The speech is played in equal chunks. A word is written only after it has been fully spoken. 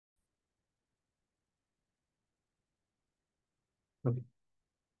Okay.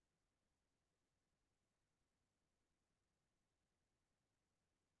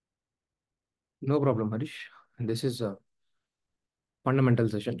 No problem, Harish. This is a fundamental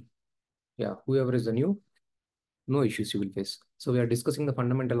session. Yeah, whoever is the new, no issues you will face. So we are discussing the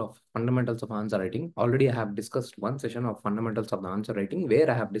fundamentals of answer writing. Already I have discussed one session of fundamentals of the answer writing where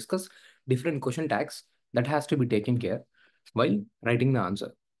I have discussed different question tags that has to be taken care while writing the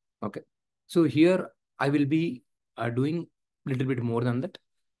answer. Okay. So here I will be doing a little bit more than that.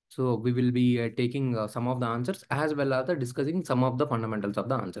 So we will be taking some of the answers as well as discussing some of the fundamentals of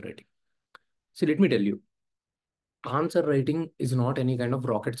the answer writing. So let me tell you, answer writing is not any kind of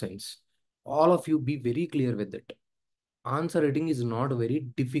rocket science. All of you be very clear with it. Answer writing is not a very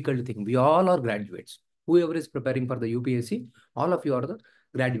difficult thing. We all are graduates. Whoever is preparing for the UPSC, all of you are the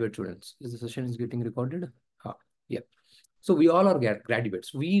graduate students. Is the session is getting recorded? Yeah. So we all are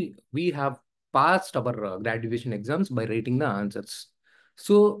graduates. We have passed our graduation exams by writing the answers.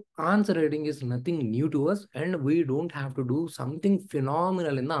 So answer writing is nothing new to us, and we don't have to do something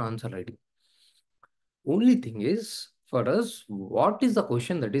phenomenal in the answer writing. Only thing is, for us, what is the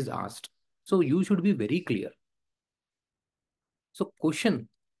question that is asked? So you should be very clear. So question,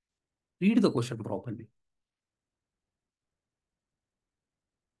 read the question properly.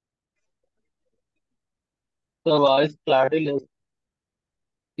 The voice clarity less.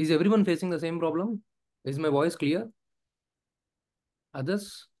 Is everyone facing the same problem? Is my voice clear?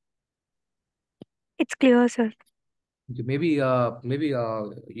 Others? It's clear, sir. Okay, maybe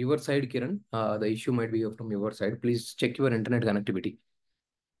your side, Kiran. The issue might be from your side. Please check your internet connectivity.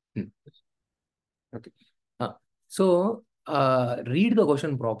 Okay. Read the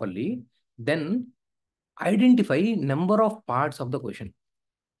question properly. Then identify number of parts of the question.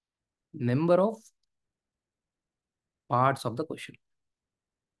 Number of parts of the question.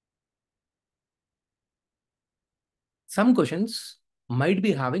 Some questions might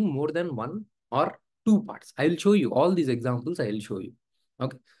be having more than one or two parts. I will show you all these examples. I will show you.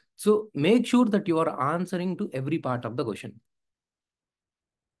 Okay. So make sure that you are answering to every part of the question.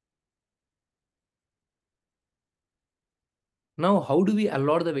 Now, how do we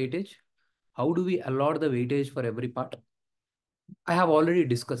allot the weightage? How do we allot the weightage for every part? I have already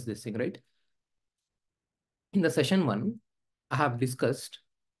discussed this thing, right? In the session 1, I have discussed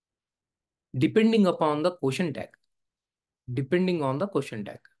depending upon the question tag. Depending on the question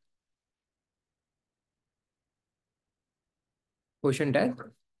tag. Question tag,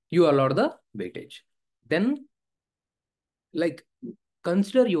 you allot the weightage. Then, like,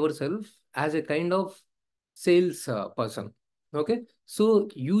 consider yourself as a kind of sales person. Okay. So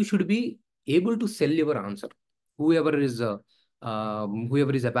you should be able to sell your answer. Whoever is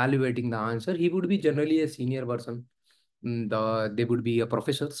evaluating the answer, he would be generally a senior person. They would be a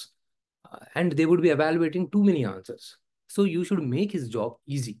professors, and they would be evaluating too many answers. So you should make his job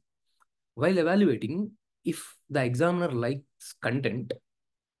easy. While evaluating, if the examiner likes content,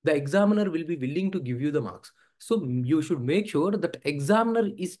 the examiner will be willing to give you the marks. So you should make sure that examiner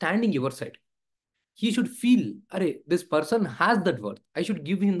is standing your side. He should feel, Arey, this person has that worth. I should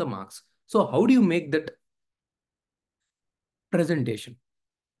give him the marks. So how do you make that presentation?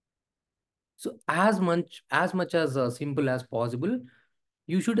 So as much as simple as possible,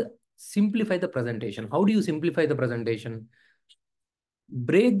 you should simplify the presentation. How do you simplify the presentation?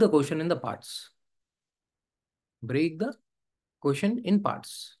 Break the question in the parts. Break the question in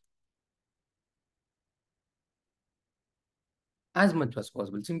parts. As much as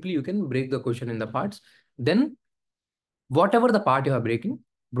possible. Simply you can break the question in the parts. Then whatever the part you are broken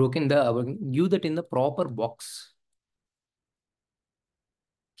give that in the proper box.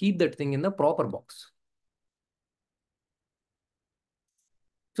 Keep that thing in the proper box.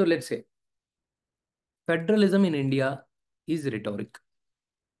 So let's say federalism in India is rhetoric.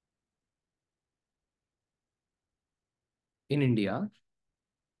 In India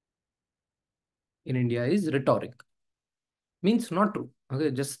is rhetoric. Means not true.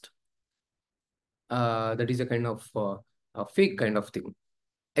 Okay, just that is a kind of a fake kind of thing.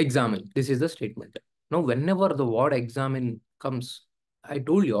 Examine. This is the statement. Now, whenever the word examine comes, I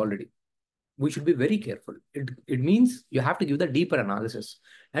told you already, we should be very careful. It means you have to give the deeper analysis,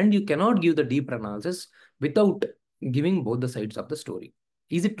 and you cannot give the deeper analysis without giving both the sides of the story.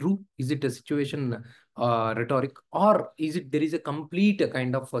 Is it true? Is it a situation rhetoric, or is it there is a complete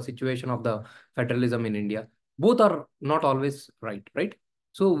kind of a situation of the federalism in India? Both are not always right, right?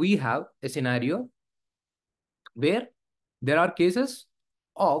 So we have a scenario where there are cases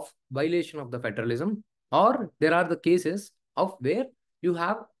of violation of the federalism, or there are the cases of where you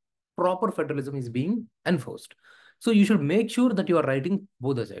have proper federalism is being enforced. So you should make sure that you are writing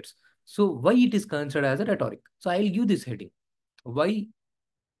both the sides. So why it is considered as a rhetoric? So I'll give this heading. why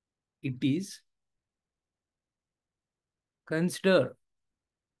it is considered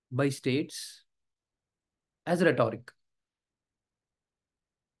by states as rhetoric.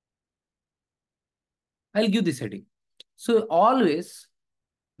 I'll give this heading. So always,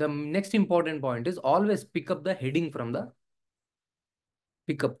 the next important point is always pick up the heading from the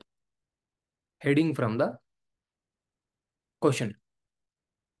question.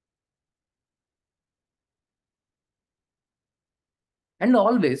 And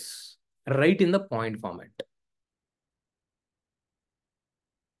always write in the point format.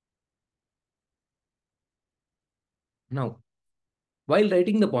 Now, while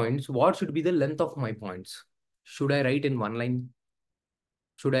writing the points, what should be the length of my points? Should I write in 1 line?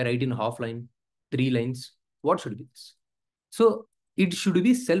 Should I write in half line? 3 lines? What should be this? So it should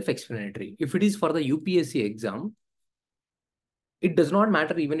be self-explanatory. If it is for the UPSC exam, it does not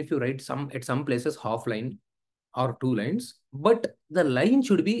matter even if you write at some places half line or 2 lines, but the line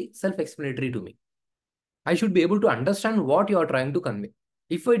should be self-explanatory to me. I should be able to understand what you are trying to convey.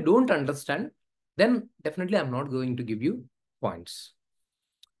 If I don't understand, then definitely I'm not going to give you points.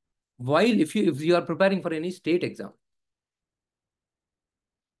 While if you are preparing for any state exam,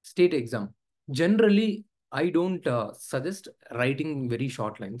 generally I don't suggest writing very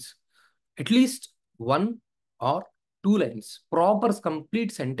short lines. At least 1 or 2 lines. Proper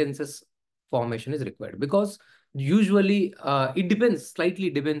complete sentences formation is required, because usually it slightly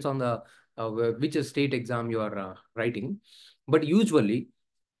depends on the which state exam you are writing, but usually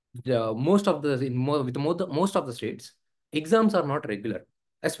most of the states, exams are not regular,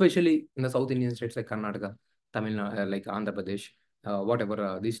 especially in the South Indian states like Karnataka, Tamil Nadu, like Andhra Pradesh,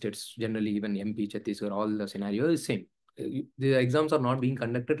 whatever these states, generally even MP, Chhattisgarh, all the scenario is same. The exams are not being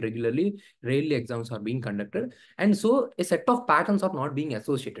conducted regularly, rarely exams are being conducted, and so a set of patterns are not being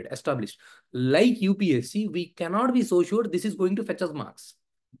established. Like UPSC, we cannot be so sure this is going to fetch us marks.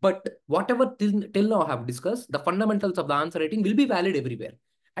 But whatever till now I have discussed, the fundamentals of the answer writing will be valid everywhere.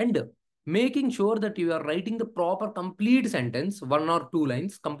 And making sure that you are writing the proper complete sentence, 1 or 2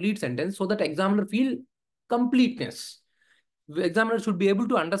 lines, complete sentence, so that examiner feel completeness. The examiner should be able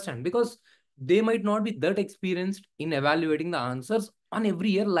to understand, because they might not be that experienced in evaluating the answers on every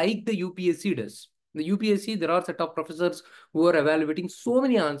year like the UPSC does. The UPSC, there are set of professors who are evaluating so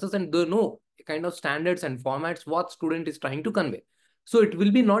many answers, and they know kind of standards and formats what student is trying to convey. So it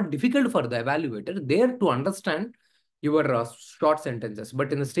will be not difficult for the evaluator there to understand your short sentences.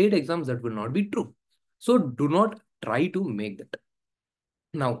 But in the state exams, that will not be true. So do not try to make that.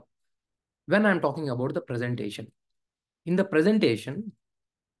 Now, when I'm talking about the presentation, in the presentation,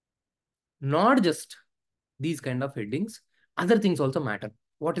 not just these kind of headings, other things also matter.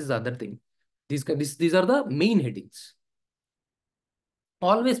 What is the other thing? These are the main headings.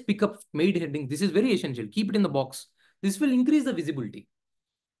 Always pick up main headings. This is very essential. Keep it in the box. This will increase the visibility.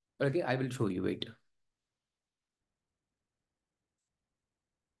 Okay, I will show you. Wait.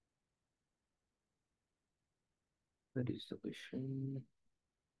 Where is the question?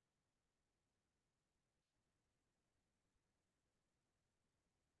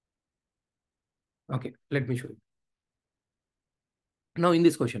 Okay, let me show you. Now in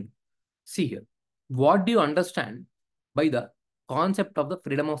this question, see here. What do you understand by the concept of the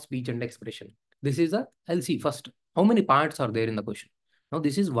freedom of speech and expression? This is I'll see first. How many parts are there in the question? Now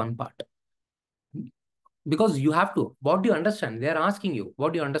this is one part. Because you have to, what do you understand? They are asking you,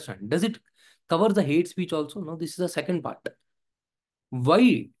 what do you understand? Does it cover the hate speech also? No, this is the second part.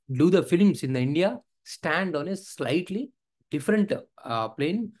 Why do the films in India stand on a slightly different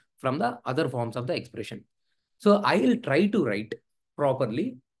plane from the other forms of the expression? So I will try to write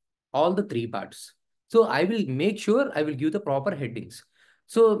properly all the 3 parts. So I will make sure I will give the proper headings.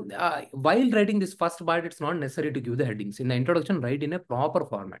 So while writing this first part, it's not necessary to give the headings. In the introduction, write in a proper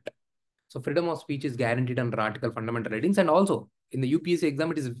format. So freedom of speech is guaranteed under article fundamental headings. And also in the UPSC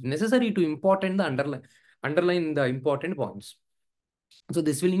exam, it is necessary to underline the important points. So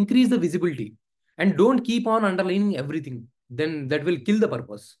this will increase the visibility, and don't keep on underlining everything. Then that will kill the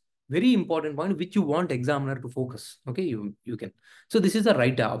purpose. Very important point which you want examiner to focus. Okay, you can. So this is the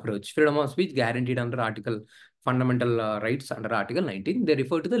right approach. Freedom of speech guaranteed under article fundamental rights under article 19. They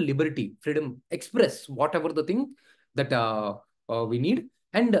refer to the liberty, freedom, express whatever the thing that we need.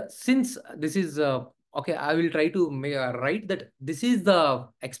 And since this is okay, I will try to write that this is the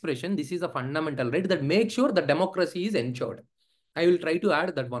expression, this is a fundamental right that makes sure the democracy is ensured. I will try to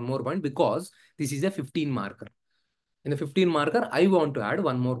add that one more point, because this is a 15 marker. In the 15 marker, I want to add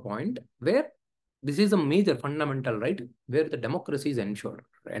one more point where this is a major fundamental right, where the democracy is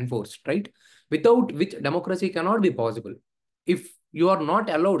enforced, right? Without which democracy cannot be possible. If you are not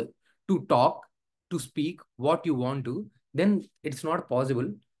allowed to talk, to speak what you want to, then it's not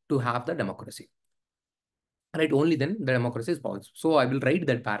possible to have the democracy. Right? Only then the democracy is possible. So I will write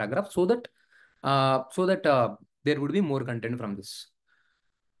that paragraph so that there would be more content from this.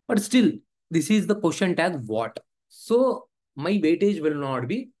 But still, this is the question tag what. So my weightage will not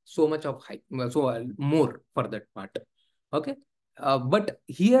be so much of high, so more for that part. Okay. But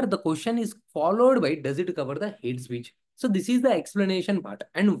here the question is followed by, does it cover the hate speech? So this is the explanation part,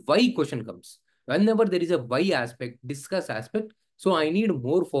 and why question comes. Whenever there is a why aspect, discuss aspect, so I need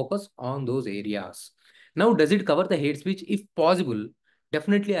more focus on those areas. Now, does it cover the hate speech? If possible,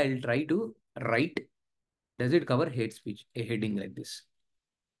 definitely I'll try to write, does it cover hate speech? A heading like this.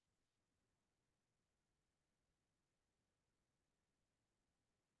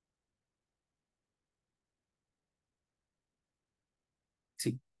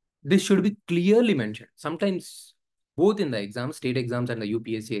 See, this should be clearly mentioned. Sometimes, both in the exams, state exams and the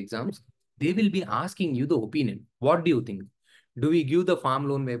UPSC exams, they will be asking you the opinion. What do you think? Do we give the farm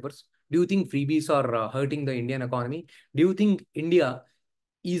loan waivers? Do you think freebies are hurting the Indian economy? Do you think India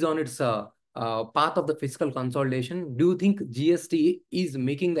is on its path of the fiscal consolidation? Do you think GST is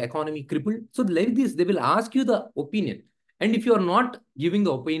making the economy crippled? So like this, they will ask you the opinion. And if you are not giving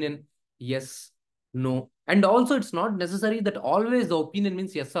the opinion, yes, no. And also, it's not necessary that always the opinion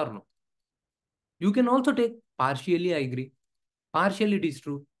means yes or no. You can also take partially I agree, partially it is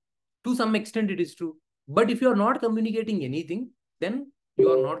true. To some extent, it is true. But if you are not communicating anything, then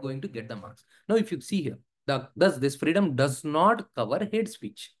you are not going to get the marks. Now, if you see here, thus this freedom does not cover hate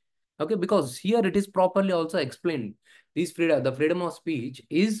speech. Okay, because here it is properly also explained. The freedom of speech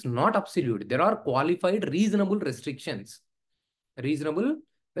is not absolute. There are qualified reasonable restrictions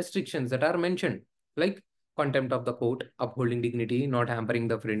that are mentioned, like contempt of the court, upholding dignity, not hampering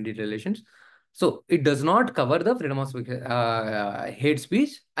the friendly relations. So it does not cover the freedom of speech, hate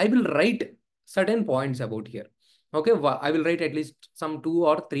speech. I will write certain points about here. Okay, I will write at least some 2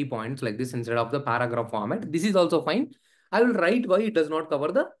 or 3 points like this instead of the paragraph format. This is also fine. I will write why it does not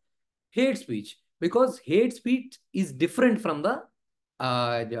cover the hate speech, because hate speech is different from the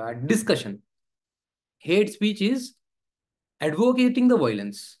discussion. Hate speech is advocating the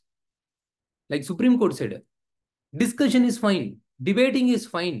violence. Like Supreme Court said, discussion is fine, debating is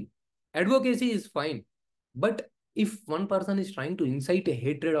fine, advocacy is fine. But if one person is trying to incite a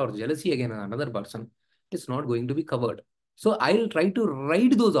hatred or jealousy against another person, it's not going to be covered. So I'll try to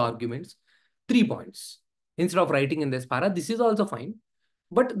write those arguments, 3 points. Instead of writing in this para, this is also fine.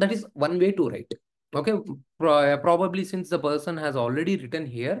 But that is one way to write. Okay, probably since the person has already written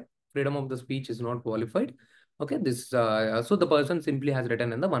here, freedom of the speech is not qualified. Okay, so the person simply has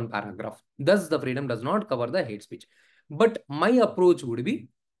written in the one paragraph. Thus, the freedom does not cover the hate speech. But my approach would be,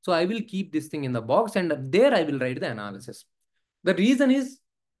 so I will keep this thing in the box and there I will write the analysis. The reason is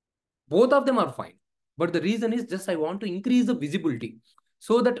both of them are fine. But the reason is just I want to increase the visibility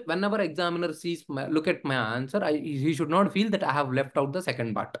so that whenever examiner sees look at my answer, he should not feel that I have left out the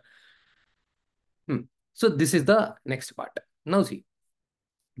second part. So this is the next part. Now see,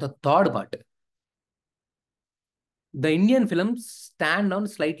 the third part. The Indian films stand on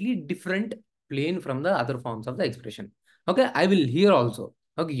slightly different plane from the other forms of the expression. Okay, I will here also.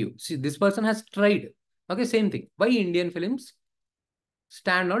 Okay, you see, this person has tried. Okay, same thing. Why Indian films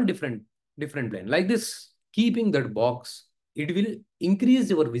stand on different plane? Like this, keeping that box, it will increase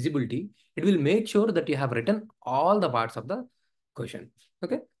your visibility. It will make sure that you have written all the parts of the question.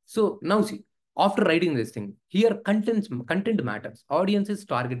 Okay, so now see, after writing this thing, here content matters. Audience is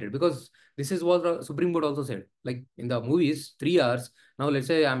targeted, because this is what the Supreme Court also said. Like in the movies, 3 hours. Now let's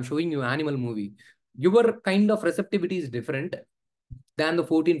say I'm showing you animal movie. Your kind of receptivity is different than the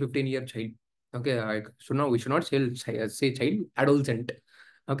 14-15-year child. Okay, we should not say child, adolescent.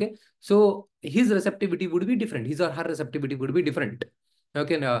 Okay, so his receptivity would be different. His or her receptivity would be different.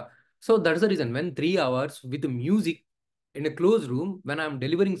 Okay, now, so that's the reason when 3 hours with music in a closed room, when I'm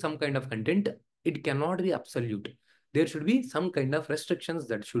delivering some kind of content, it cannot be absolute. There should be some kind of restrictions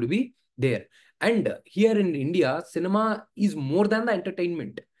that should be there. And here in India, cinema is more than the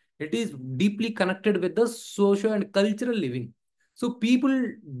entertainment. It is deeply connected with the social and cultural living. So people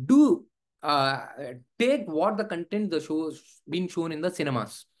do take what the content the shows being shown in the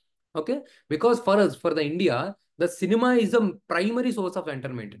cinemas. Okay, because for us, for the India, the cinema is a primary source of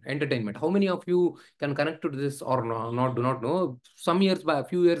entertainment. How many of you can connect to this or not? Do not know. Some years back,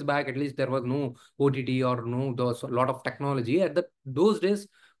 few years back, at least there was no OTT or no those a lot of technology. At those days,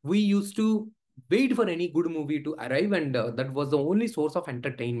 we used to wait for any good movie to arrive, and that was the only source of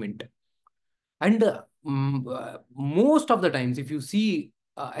entertainment. And most of the times, if you see,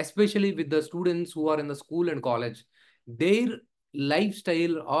 especially with the students who are in the school and college, their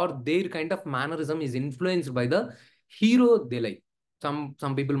lifestyle or their kind of mannerism is influenced by the hero they like.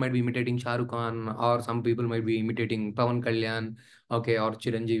 Some people might be imitating Shah Rukh Khan, or some people might be imitating Pawan Kalyan, okay, or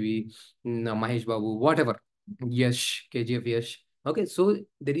Chiranjeevi, Mahesh Babu, whatever. Yash, KGF Yash. Okay, so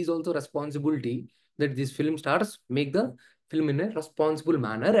there is also responsibility that this film stars make the film in a responsible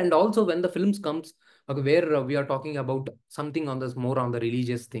manner. And also when the films comes, okay, where we are talking about something on this more on the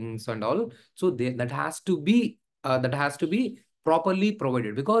religious things and all, so that has to be properly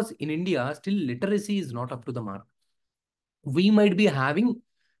provided, because in India still literacy is not up to the mark. We might be having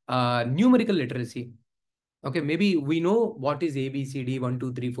numerical literacy. Okay, maybe we know what is A, B, C, D, 1,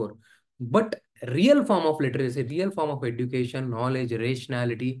 2, 3, 4. But real form of literacy, real form of education, knowledge,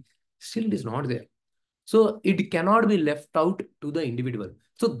 rationality, still is not there. So it cannot be left out to the individual.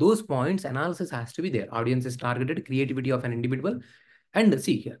 So those points analysis has to be there. Audience is targeted, creativity of an individual. And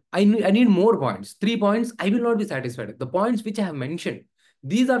see here, I need more points. 3 points, I will not be satisfied. The points which I have mentioned,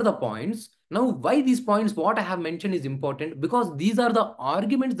 these are the points. Now, why these points, what I have mentioned is important? Because these are the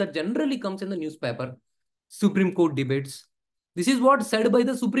arguments that generally comes in the newspaper, Supreme Court debates. This is what said by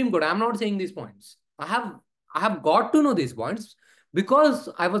the Supreme Court. I'm not saying these points. I have got to know these points because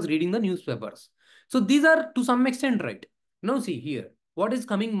I was reading the newspapers. So these are to some extent right. Now see here, what is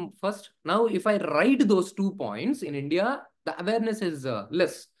coming first? Now, if I write those 2 points in India, the awareness is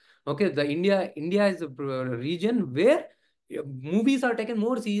less. Okay, India is a region where movies are taken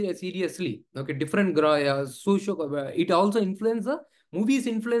more seriously. Okay, different it also movies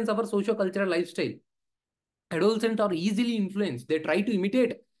influence our socio-cultural lifestyle. Adolescents are easily influenced. They try to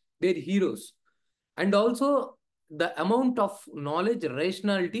imitate their heroes. And also the amount of knowledge,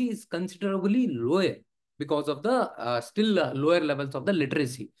 rationality is considerably lower because of the still lower levels of the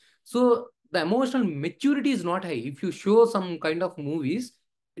literacy. So the emotional maturity is not high. If you show some kind of movies,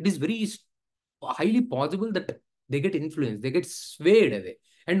 it is very highly possible that they get influenced, they get swayed away.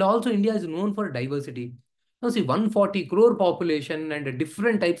 And also India is known for diversity. Now see, 140 crore population and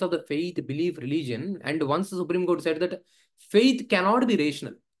different types of the faith, belief, religion. And once the Supreme Court said that faith cannot be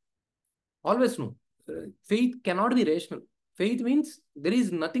rational. Always know, faith cannot be rational. Faith means there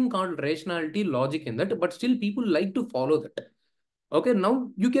is nothing called rationality, logic in that, but still people like to follow that. Okay,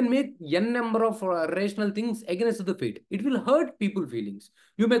 now you can make n number of rational things against the faith. It will hurt people feelings.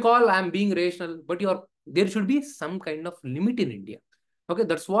 You may call I'm being rational, but there should be some kind of limit in India. Okay,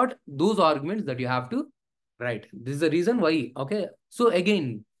 that's what those arguments that you have to write. This is the reason why. Okay, so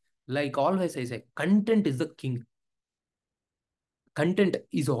again, like always I say, content is the king. Content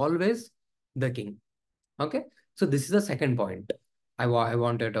is always the king. Okay, so this is the second point. I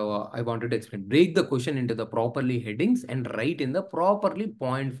wanted to explain. Break the question into the properly headings and write in the properly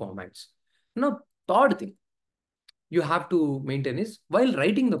point formats. Now, third thing you have to maintain is, while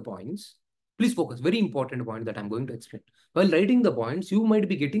writing the points, please focus. Very important point that I'm going to explain. While writing the points, you might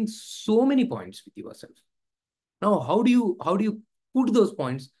be getting so many points with yourself. Now, how do you put those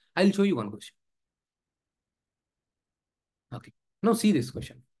points? I'll show you one question. Okay. Now see this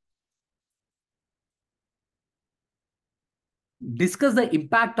question. Discuss the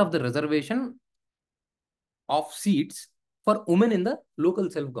impact of the reservation of seats for women in the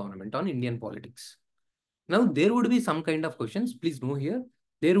local self-government on Indian politics. Now, there would be some kind of questions. Please know here,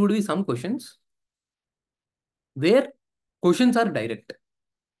 there would be some questions where questions are direct.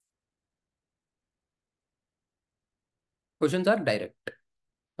 Questions are direct.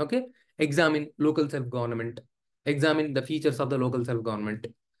 Okay. Examine local self-government. Examine the features of the local self-government.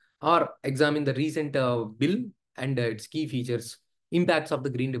 Or examine the recent bill and its key features. Impacts of the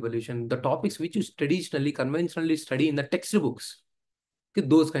Green Revolution. The topics which you traditionally, conventionally study in the textbooks. Okay,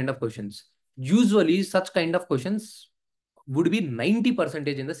 those kind of questions. Usually, such kind of questions would be 90%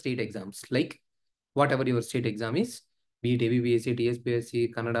 in the state exams. Like whatever your state exam is, be it ABPSC,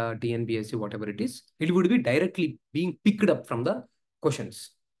 TSPSC, Kannada, TNPSC, whatever it is, it would be directly being picked up from the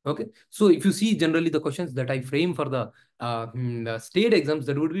questions. Okay, so if you see generally the questions that I frame for the state exams,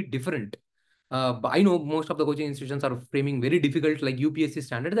 that would be different. But I know most of the coaching institutions are framing very difficult, like UPSC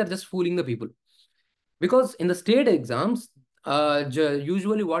standard. They're just fooling the people, because in the state exams,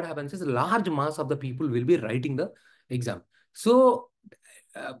 usually what happens is a large mass of the people will be writing the exam. So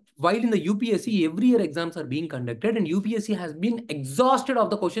while in the UPSC, every year exams are being conducted, and UPSC has been exhausted of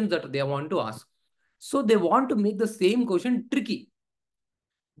the questions that they want to ask. So they want to make the same question tricky.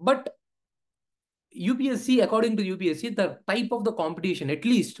 But UPSC, according to UPSC, the type of the competition, at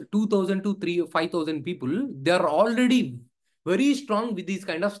least 2,000 to 5,000 people, they are already very strong with these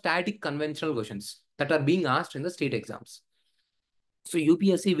kind of static conventional questions that are being asked in the state exams. So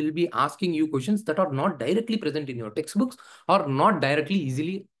UPSC will be asking you questions that are not directly present in your textbooks or not directly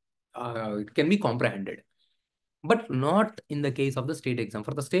easily it can be comprehended. but not in the case of the state exam.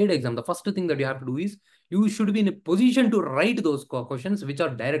 For the state exam, the first thing that you have to do is you should be in a position to write those questions which are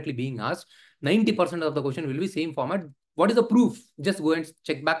directly being asked. 90% of the question will be same format. What is the proof? Just go and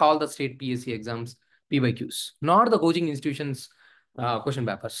check back all the state PSC exams, PYQs, not the coaching institutions question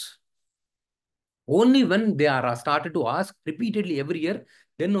papers. Only when they are started to ask repeatedly every year,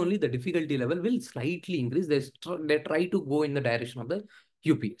 then only the difficulty level will slightly increase. They try to go in the direction of the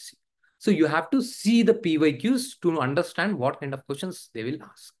UPSC. So you have to see the PYQs to understand what kind of questions they will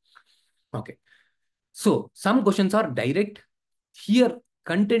ask. Okay. So some questions are direct. Here,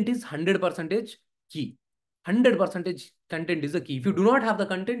 content is 100% key. 100% content is the key. If you do not have the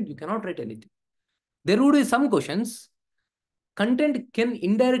content, you cannot write anything. There would be some questions. Content can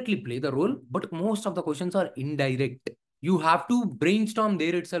indirectly play the role, but most of the questions are indirect. You have to brainstorm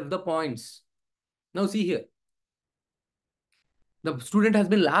there itself the points. Now see here. The student has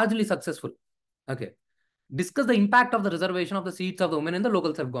been largely successful. Okay. Discuss the impact of the reservation of the seats of the women in the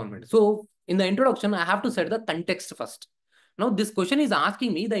local self-government. So in the introduction, I have to set the context first. Now this question is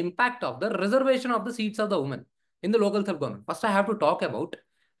asking me the impact of the reservation of the seats of the women in the local self-government. First, I have to talk about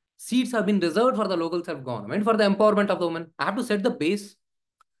seats have been reserved for the local self-government for the empowerment of the women. I have to set the base.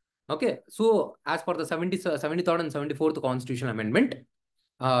 Okay. So as per the 73rd and 74th Constitutional Amendment,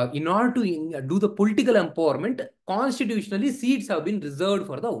 in order to do the political empowerment, constitutionally seats have been reserved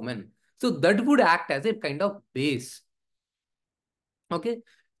for the women. So that would act as a kind of base. Okay.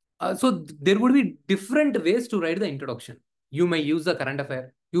 So there would be different ways to write the introduction. You may use the current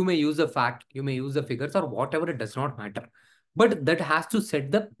affair, you may use the fact, you may use the figures or whatever, it does not matter. But that has to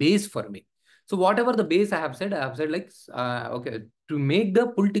set the base for me. So whatever the base I have said like, okay, to make the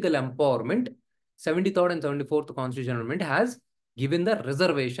political empowerment, 73rd and 74th Constitutional Amendment has given the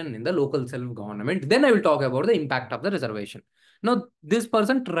reservation in the local self-government. Then I will talk about the impact of the reservation. Now, this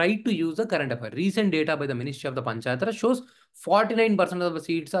person tried to use the current affair. Recent data by the Ministry of the Panchayat Raj shows 49% of the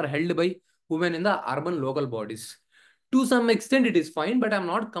seats are held by women in the urban local bodies. To some extent, it is fine, but I'm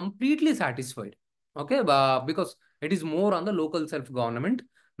not completely satisfied. Okay, because it is more on the local self-government,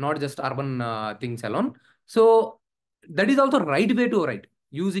 not just urban things alone. So that is also right way to write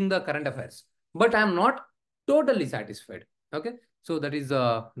using the current affairs, but I'm not totally satisfied. Okay, so that is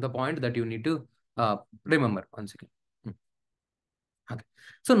the point that you need to remember once again. Okay.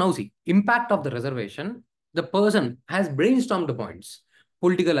 So now see, impact of the reservation, the person has brainstormed the points.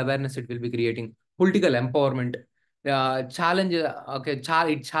 Political awareness it will be creating, political empowerment, challenge, it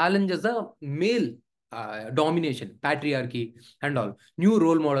challenges the male domination, patriarchy and all. New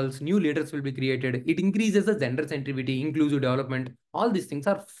role models, new leaders will be created. It increases the gender sensitivity, inclusive development. All these things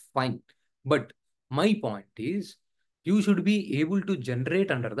are fine. But my point is, you should be able to generate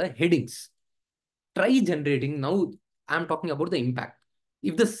under the headings. Try generating. Now I'm talking about the impact.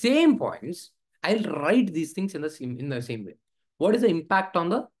 If the same points, I'll write these things in the same way. What is the impact on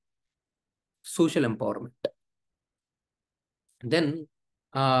the social empowerment? Then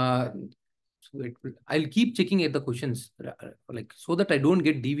I'll keep checking at the questions, like, so that I don't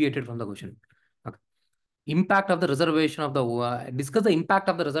get deviated from the question. Okay. Impact of the reservation of the discuss the impact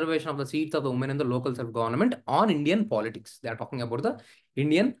of the reservation of the seats of the women in the local self-government on Indian politics. They are talking about the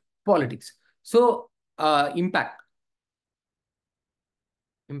Indian politics. So impact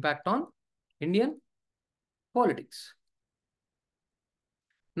on Indian politics.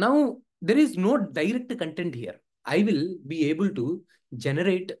 Now, there is no direct content here. I will be able to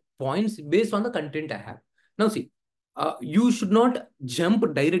generate points based on the content I have. Now, see, you should not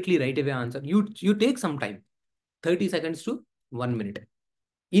jump directly right away answer. You take some time, 30 seconds to 1 minute.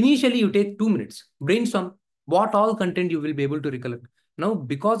 Initially, you take 2 minutes. Brainstorm what all content you will be able to recollect. Now,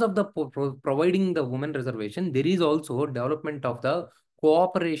 because of the providing the women reservation, there is also development of the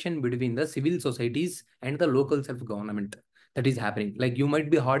cooperation between the civil societies and the local self-government that is happening. Like you might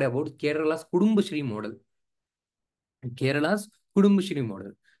be heard about Kerala's Kudumbashree model. Kerala's Kudumbashree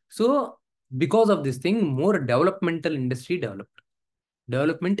model. So because of this thing, more developmental industry developed.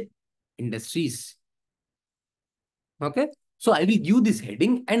 Development industries. Okay. So I will give this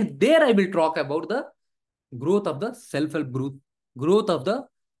heading and there I will talk about the growth of the self-help group, growth of the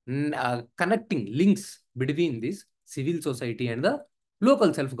connecting links between this civil society and the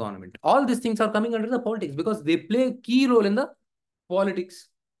local self-government. All these things are coming under the politics because they play a key role in the politics.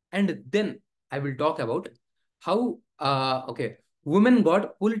 And then I will talk about how, women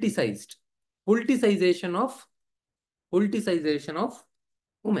got politicized. Politicization of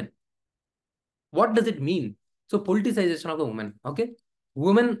women. What does it mean? So politicization of the women. Okay.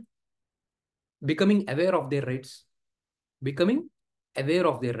 Women becoming aware of their rights. Becoming aware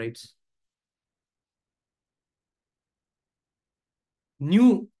of their rights.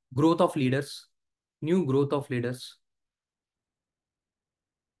 New growth of leaders. New growth of leaders.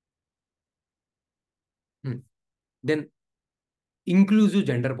 Then inclusive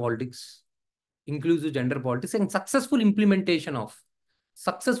gender politics. Inclusive gender politics and successful implementation of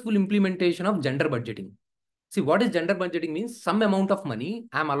gender budgeting. See, what is gender budgeting means? Some amount of money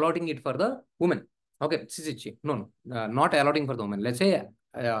I'm allotting it for the women. Okay, no, not allotting for the women. Let's say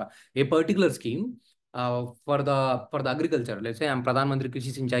a particular scheme for the agriculture. Let's say I'm Pradhan Mantri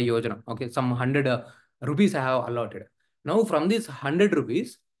Krishi Sinchai Yojana. Okay, some 100 rupees I have allotted. Now from this 100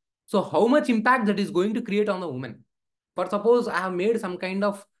 rupees, so how much impact that is going to create on the women? For suppose I have made some kind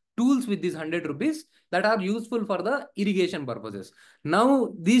of tools with these 100 rupees that are useful for the irrigation purposes.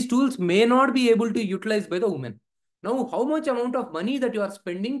 Now these tools may not be able to utilize by the women. Now, how much amount of money that you are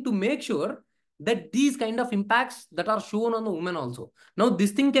spending to make sure that these kind of impacts that are shown on the woman also. Now,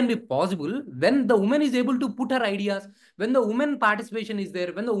 this thing can be possible when the woman is able to put her ideas, when the woman participation is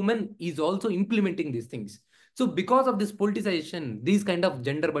there, when the woman is also implementing these things. So because of this politicization, these kind of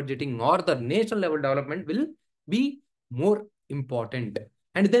gender budgeting or the national level development will be more important.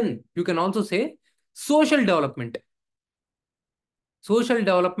 And then you can also say social development. Social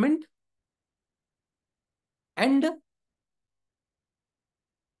development and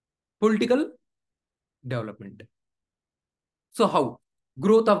political development. So how?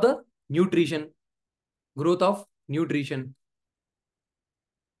 Growth of the nutrition. Growth of nutrition.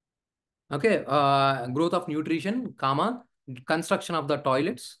 Okay. Growth of nutrition, comma, construction of the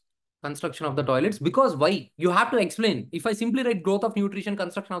toilets. Construction of the toilets. Because why? You have to explain. If I simply write growth of nutrition,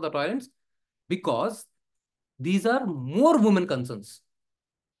 construction of the toilets, because these are more women concerns.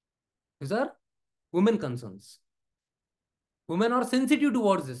 These are women concerns. Women are sensitive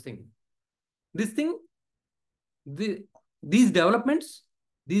towards this thing. This thing, these developments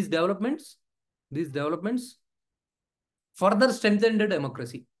further strengthen the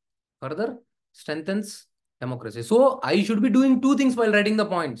democracy. Further strengthens democracy. So I should be doing two things while writing the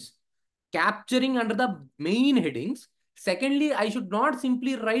points. Capturing under the main headings. Secondly, I should not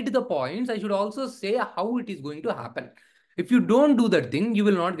simply write the points. I should also say how it is going to happen. If you don't do that thing, you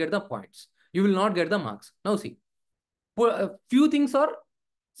will not get the points. You will not get the marks. Now see, a few things are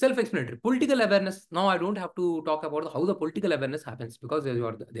self-explanatory. Political awareness. Now I don't have to talk about how the political awareness happens because you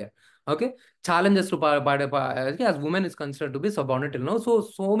are there. Okay. Challenges to as women is considered to be subordinate till now.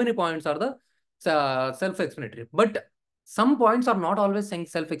 So many points are the self-explanatory. But some points are not always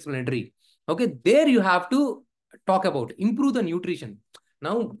self-explanatory. Okay. There you have to talk about improve the nutrition.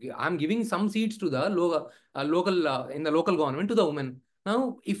 Now I'm giving some seats to the local in the local government to the women.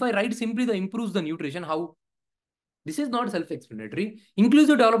 Now, if I write simply the improves the nutrition, how? This is not self-explanatory.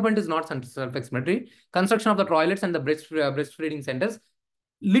 Inclusive development is not self-explanatory. Construction of the toilets and the breastfeeding centers,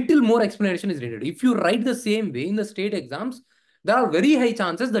 little more explanation is needed. If you write the same way in the state exams, there are very high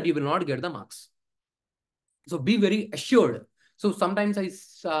chances that you will not get the marks. So be very assured. So sometimes I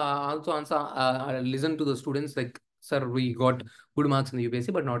also listen to the students like, sir, we got good marks in the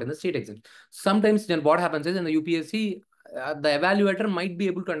UPSC, but not in the state exam. Sometimes then what happens is in the UPSC, the evaluator might be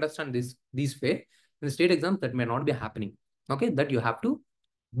able to understand this way. In the state exams, that may not be happening. Okay, that you have to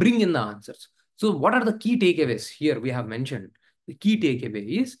bring in the answers. So what are the key takeaways here we have mentioned? The key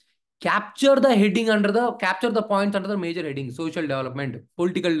takeaway is capture the points under the major heading: social development,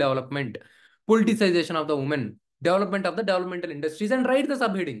 political development, politicization of the women, development of the developmental industries, and write the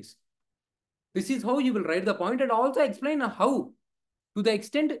subheadings. This is how you will write the point and also explain how, to the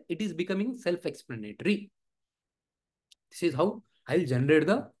extent it is becoming self-explanatory. This is how I'll generate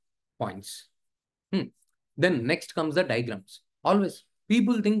the points. Then next comes the diagrams. Always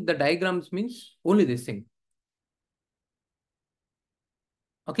people think the diagrams means only this thing.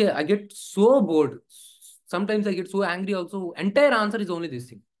 Okay, I get so bored. Sometimes I get so angry also. Entire answer is only this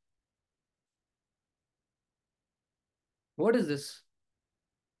thing. What is this?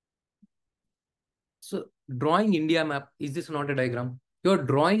 So drawing India map, is this not a diagram? You're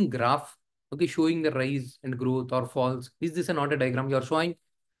drawing graph, okay, showing the rise and growth or falls. Is this not a diagram? You're showing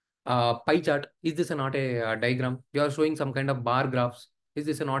pie chart. Is this not a diagram? You are showing some kind of bar graphs. Is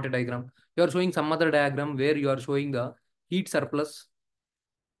this not a diagram? You are showing some other diagram where you are showing the heat surplus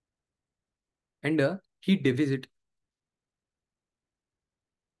and heat deficit.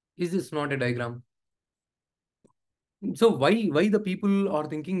 Is this not a diagram? So why the people are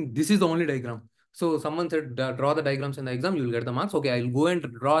thinking this is the only diagram? So someone said draw the diagrams in the exam, you will get the marks. Okay, I'll go and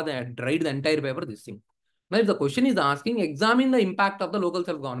write the entire paper this thing. Now, if the question is asking, examine the impact of the local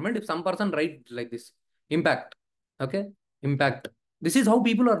self-government. If some person write like this, impact, okay, impact. This is how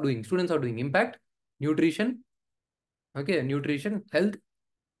people are doing. Students are doing impact, nutrition, okay, nutrition, health,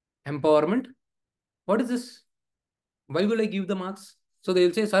 empowerment. What is this? Why will I give the marks? So they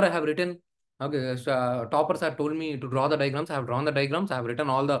will say, sir, I have written, Okay, so, toppers have told me to draw the diagrams. I have drawn the diagrams. I have written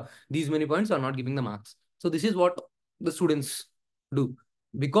all these many points. I'm not giving the marks. So this is what the students do.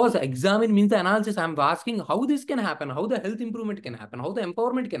 Because examine means the analysis. I'm asking how this can happen, how the health improvement can happen, how the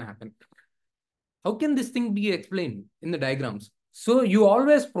empowerment can happen. How can this thing be explained in the diagrams? So you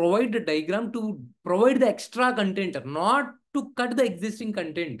always provide the diagram to provide the extra content, not to cut the existing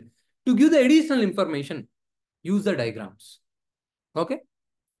content. To give the additional information, use the diagrams. Okay.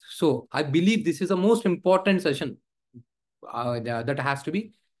 So I believe this is the most important session that has to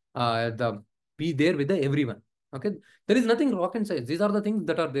be be there with everyone. Okay, there is nothing rocket science. These are the things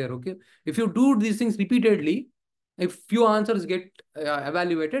that are there. Okay, if you do these things repeatedly, if few answers get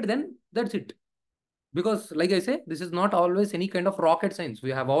evaluated, then that's it. Because like I say, this is not always any kind of rocket science. We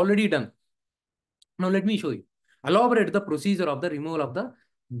have already done. Now let me show you. Elaborate the procedure of the removal of the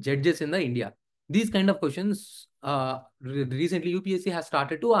judges in the India. These kind of questions recently UPSC has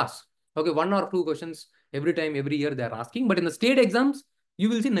started to ask. Okay, 1 or 2 questions every time, every year they are asking. But in the state exams, you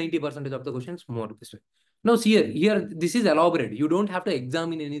will see 90% of the questions more this way. Now see here this is elaborate. You don't have to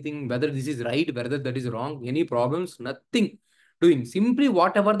examine anything, whether this is right, whether that is wrong, any problems, nothing doing. Simply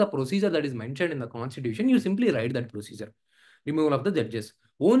whatever the procedure that is mentioned in the constitution, you simply write that procedure. Removal of the judges.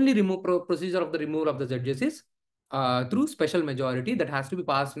 Only procedure of the removal of the judges is through special majority that has to be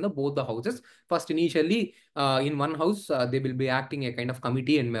passed in both the houses. First, initially, in one house, they will be acting a kind of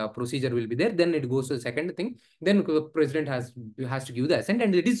committee and procedure will be there. Then it goes to the second thing. Then the president has to give the assent.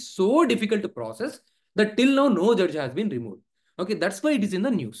 And it is so difficult to process that till now, no judge has been removed. Okay, that's why it is in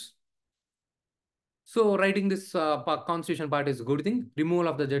the news. So writing this constitution part is a good thing. Removal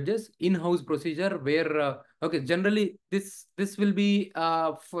of the judges, in-house procedure where okay, generally this will be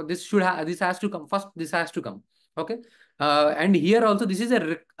for this has to come first. This has to come. Okay, and here also this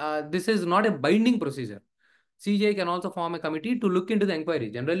is not a binding procedure. CJI can also form a committee to look into the inquiry.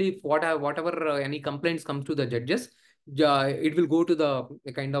 Generally, if whatever any complaints come to the judges, it will go to the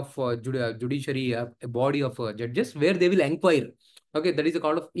kind of judiciary body of judges where they will inquire. Okay, that is a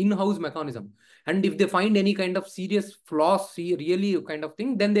kind of in-house mechanism. And if they find any kind of serious flaws, really kind of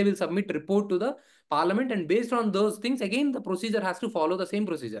thing, then they will submit report to the parliament. And based on those things, again, the procedure has to follow the same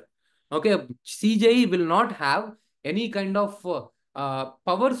procedure. Okay, CJI will not have any kind of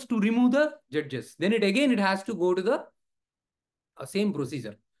powers to remove the judges. Then it has to go to the same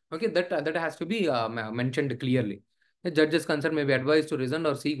procedure. Okay, that has to be mentioned clearly. The judges concerned may be advised to resign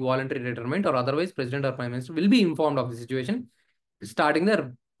or seek voluntary retirement, or otherwise President or Prime Minister will be informed of the situation, starting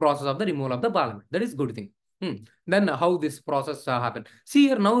the process of the removal of the parliament. That is good thing. Then how this process happen? See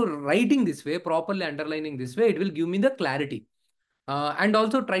here now, writing this way, properly underlining this way, it will give me the clarity. And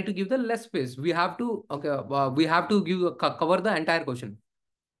also try to give the less space. We have to cover the entire question.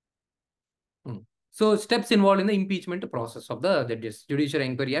 So steps involved in the impeachment process of the judges. Judiciary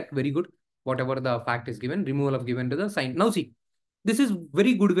Inquiry Act, very good. Whatever the fact is given, removal of given to the sign. Now see, this is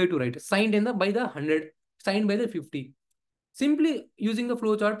very good way to write. Signed by the 100, signed by the 50. Simply using the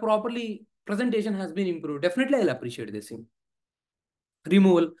flowchart properly, presentation has been improved. Definitely, I'll appreciate this thing.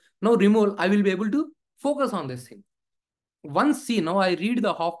 Removal. Now removal, I will be able to focus on this thing. Once see, now I read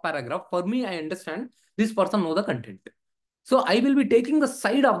the half paragraph. For me, I understand this person know the content. So I will be taking the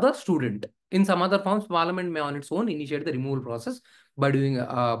side of the student. In some other forms, Parliament may on its own initiate the removal process by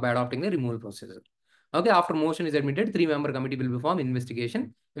adopting the removal procedure. Okay, after motion is admitted, 3-member committee will be formed,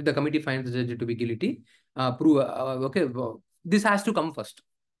 investigation. If the committee finds the judge to be guilty, this has to come first.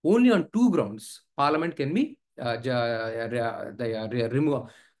 Only on 2 grounds, Parliament can be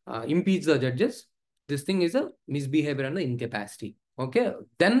impeach the judges. This thing is a misbehavior and the incapacity. Okay,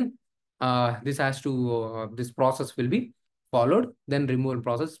 then this process will be followed. Then removal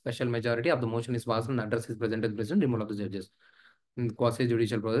process, special majority of the motion is passed and address is presented to the president, removal of the judges. Quasi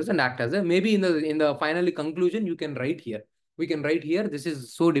judicial process and act as a maybe in the finally conclusion you can write here. We can write here. This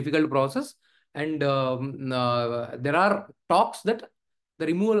is so difficult process, and there are talks that the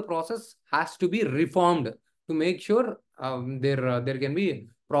removal process has to be reformed to make sure there can be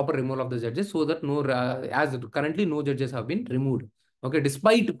proper removal of the judges, so that as currently no judges have been removed. Okay,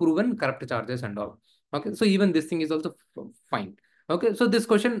 despite proven corrupt charges and all. Okay, so even this thing is also fine. Okay, so this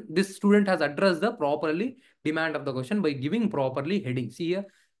student has addressed the properly demand of the question by giving properly heading. See here,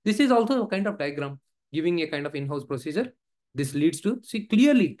 this is also a kind of diagram giving a kind of in-house procedure. This leads to, see,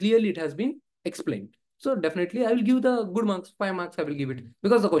 clearly it has been explained. So definitely I will give the good marks, 5 marks I will give it,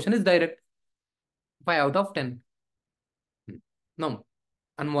 because the question is direct. 5 out of 10. Now,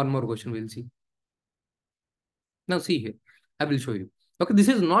 and one more question we'll see. Now see here, I will show you. Okay, this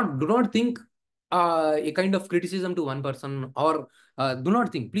is do not think a kind of criticism to one person, or do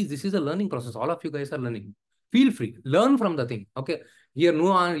not think, please, this is a learning process. All of you guys are learning. Feel free, learn from the thing. Okay, here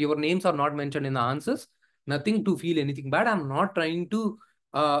your names are not mentioned in the answers. Nothing to feel anything bad. I'm not trying to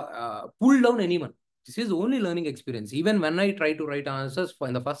pull down anyone. This is only learning experience. Even when I try to write answers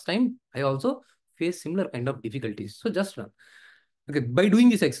in the first time, I also face similar kind of difficulties. So just learn. Okay, by doing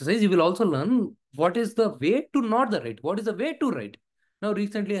this exercise, you will also learn what is the way to not the right. What is the way to right? Now,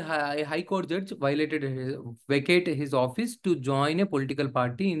 recently, a High Court judge vacated his office to join a political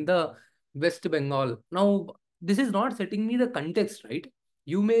party in the West Bengal. Now, this is not setting me the context, right?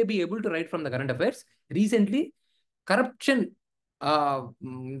 You may be able to write from the current affairs. Recently, corruption,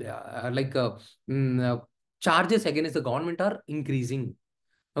 charges against the government are increasing.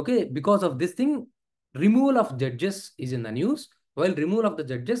 Okay, because of this thing, removal of judges is in the news. While removal of the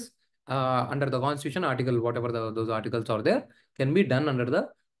judges under the constitution article, whatever those articles are there, can be done under the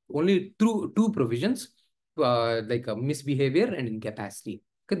only through two provisions, misbehavior and incapacity.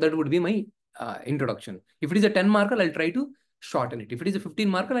 Okay, that would be my introduction. If it is a 10 marker, I'll try to shorten it. If it is a 15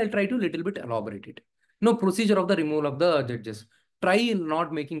 marker, I'll try to little bit elaborate it. No, procedure of the removal of the judges. Try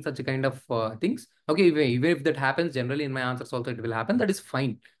not making such a kind of things. Okay, even if that happens, generally in my answers also it will happen. That is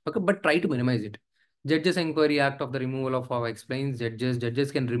fine. Okay, but try to minimize it. Judges Inquiry Act of the removal of explains judges.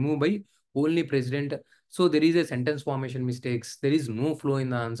 Judges can remove by only president. So there is a sentence formation mistakes. There is no flow in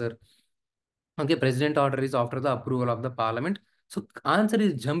the answer. Okay, president order is after the approval of the parliament. So answer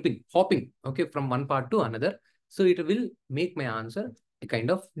is hopping, okay, from one part to another. So it will make my answer a kind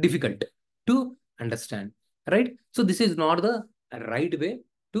of difficult to understand, right? So this is not the right way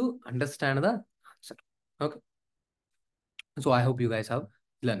to understand the answer. Okay. So I hope you guys have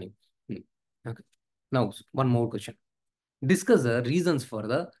learning. Okay. Now, one more question. Discuss the reasons for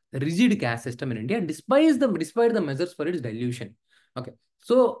the rigid caste system in India despite the measures for its dilution. Okay.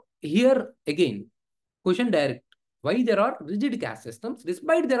 So here again, question direct. Why there are rigid caste systems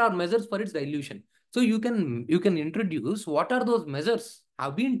despite there are measures for its dilution? So you can introduce what are those measures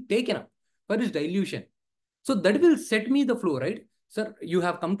have been taken up for its dilution. So that will set me the flow, right? Sir, you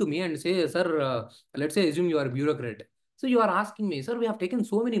have come to me and say, sir, let's say assume you are a bureaucrat. So you are asking me, sir, we have taken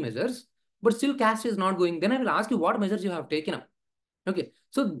so many measures, but still caste is not going. Then I will ask you what measures you have taken up. Okay,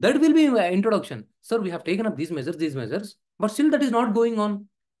 so that will be introduction. Sir, we have taken up these measures, but still that is not going on.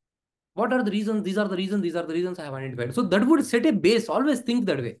 What are the reasons? These are the reasons I have identified. So that would set a base. Always think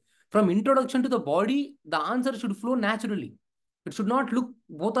that way. From introduction to the body, the answer should flow naturally. It should not look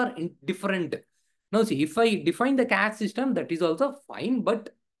both are different. Now see, if I define the caste system, that is also fine, but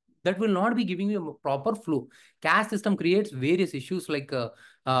that will not be giving you a proper flow. Caste system creates various issues like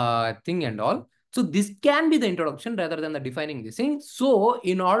thing and all. So this can be the introduction rather than the defining this thing. So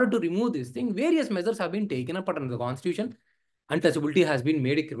in order to remove this thing, various measures have been taken up under the constitution. Untouchability has been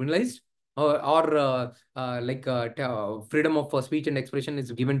made criminalized, freedom of speech and expression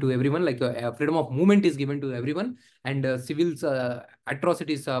is given to everyone, freedom of movement is given to everyone, and civil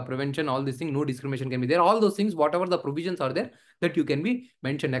atrocities prevention, all these things, no discrimination can be there. All those things, whatever the provisions are there, that you can be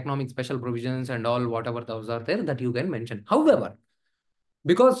mentioned, economic special provisions and all, whatever those are there, that you can mention. However,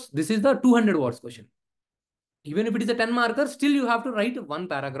 because this is the 200 words question, even if it is a 10 marker, still you have to write one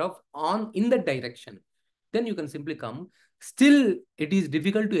paragraph in that direction. Then you can simply come. Still, it is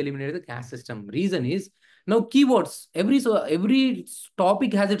difficult to eliminate the caste system. Reason is, now keywords. Every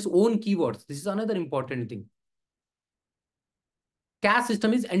topic has its own keywords. This is another important thing. Caste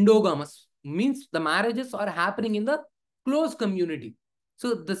system is endogamous. Means the marriages are happening in the close community.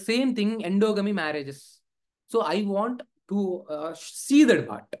 So the same thing, endogamy marriages. So I want to see that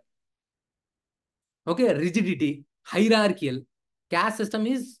part. Okay, rigidity, hierarchical. Caste system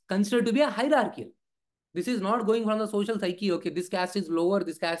is considered to be a hierarchical. This is not going from the social psyche. Okay, this caste is lower,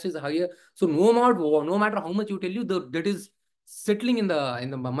 this caste is higher. So no matter how much you tell you, that is settling in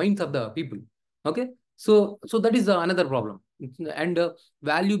the minds of the people. Okay, so that is another problem. And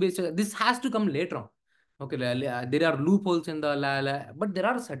value based, this has to come later on. Okay, there are loopholes in the but there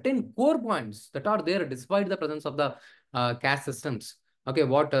are certain core points that are there despite the presence of the caste systems. Okay,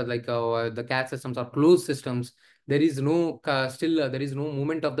 the caste systems are closed systems. There is no there is no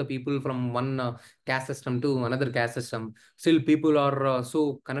movement of the people from one caste system to another caste system. Still, people are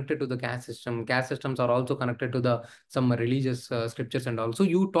so connected to the caste system. Caste systems are also connected to some religious scriptures and all. So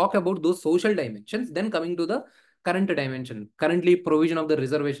you talk about those social dimensions. Then coming to the current dimension, currently provision of the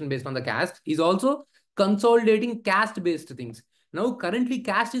reservation based on the caste is also consolidating caste-based things. Now, currently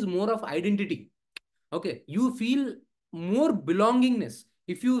caste is more of identity. Okay, you feel more belongingness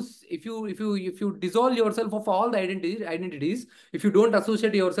if you dissolve yourself of all the identities. If you don't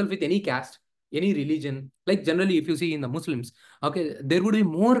associate yourself with any caste, any religion, like generally if you see in the Muslims, okay, there would be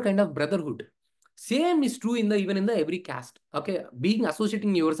more kind of brotherhood. Same is true in the even in the every caste. Okay, being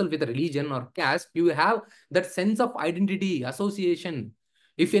associating yourself with a religion or caste, you have that sense of identity, association.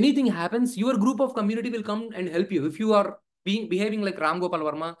 If anything happens, your group of community will come and help you. If you are behaving like Ram Gopal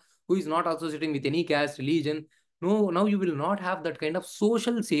Verma, who is not associating with any caste, religion, no, now you will not have that kind of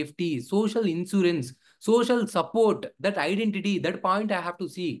social safety, social insurance, social support, that identity, that point I have to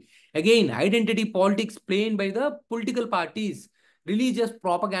see. Again, identity politics played by the political parties, religious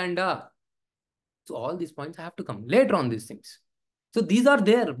propaganda. So all these points have to come later on these things. So these are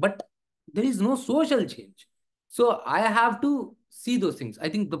there, but there is no social change. So I have to see those things. I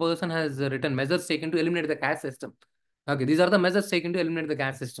think the person has written measures taken to eliminate the caste system. Okay, these are the measures taken to eliminate the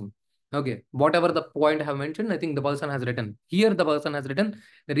caste system. Okay, whatever the point I have mentioned, I think the person has written. Here the person has written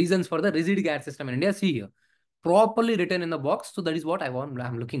the reasons for the rigid caste system in India. See here. Properly written in the box. So that is what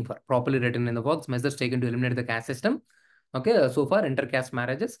I'm looking for. Properly written in the box, measures taken to eliminate the caste system. Okay, so far inter-caste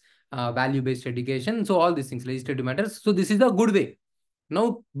marriages, value-based education. So all these things, legislative matters. So this is the good way.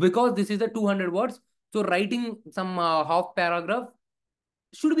 Now, because this is the 200 words, so writing some half paragraph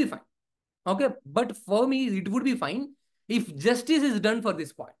should be fine. Okay, but for me, it would be fine if justice is done for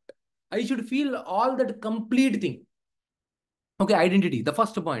this point. I should feel all that complete thing. Okay, identity, the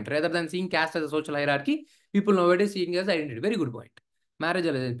first point. Rather than seeing caste as a social hierarchy, people nowadays seeing as identity. Very good point. Marriage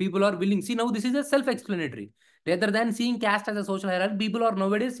alliance. People are willing. See, now this is a self-explanatory. Rather than seeing caste as a social hierarchy, people are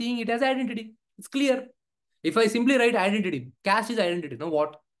nowadays seeing it as identity. It's clear. If I simply write identity, caste is identity. Now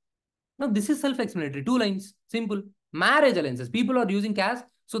what? Now this is self-explanatory. 2 lines. Simple. Marriage alliances. People are using caste.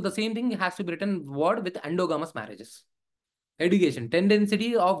 So the same thing has to be written word with endogamous marriages. Education.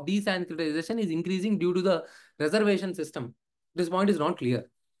 Tendency of desanskritization is increasing due to the reservation system. This point is not clear.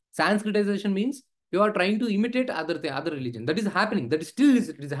 Sanskritization means you are trying to imitate other religion. That is happening. That is still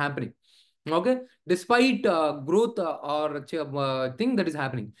it is happening. Okay, despite growth or thing that is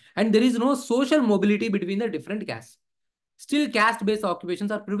happening, and there is no social mobility between the different castes. Still, caste-based occupations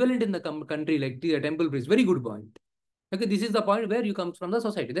are prevalent in the country, like the temple priest. Very good point. Okay, this is the point where you come from the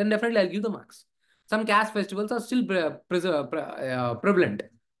society. Then definitely I'll give the marks. Some caste festivals are still prevalent.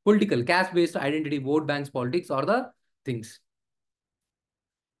 Political, caste-based identity, vote banks, politics are the things.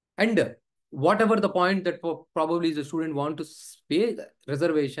 And whatever the point that probably the student want to pay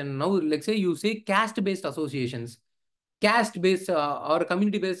reservation. Now, let's say you say caste-based associations, caste-based or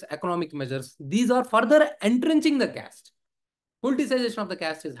community-based economic measures. These are further entrenching the caste. Politicization of the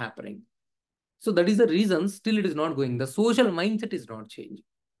caste is happening. So that is the reason still it is not going. The social mindset is not changing.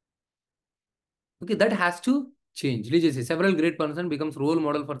 Okay, that has to change. Let's say several great person becomes role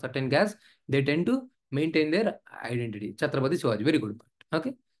model for certain caste. They tend to maintain their identity. Chhatrapati Shivaji, very good point.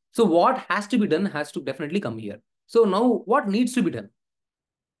 Okay. So what has to be done has to definitely come here. So now what needs to be done?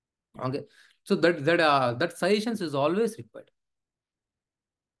 Okay. So that suggestions is always required.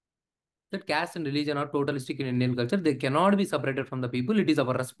 That caste and religion are totalistic in Indian culture. They cannot be separated from the people. It is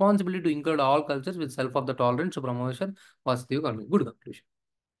our responsibility to include all cultures with self of the tolerance to promotion positive economy. Good conclusion.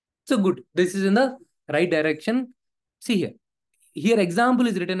 So good. This is in the right direction. See here. Here example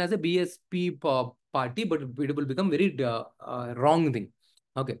is written as a BSP party, but it will become very wrong thing.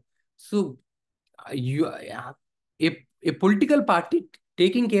 Okay. So a political party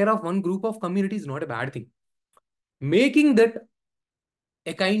taking care of one group of community is not a bad thing. Making that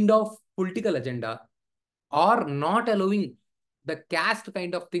a kind of political agenda or not allowing the caste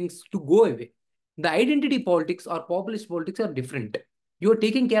kind of things to go away. The identity politics or populist politics are different. You are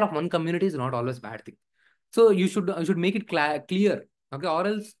taking care of one community is not always bad thing. So you should make it clear, okay, or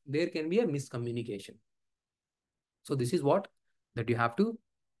else there can be a miscommunication. So this is what that you have to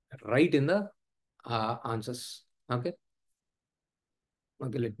write in the answers. Okay.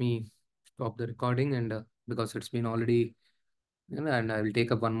 Okay, let me stop the recording and because it's been already, and I will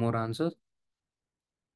take up one more answer.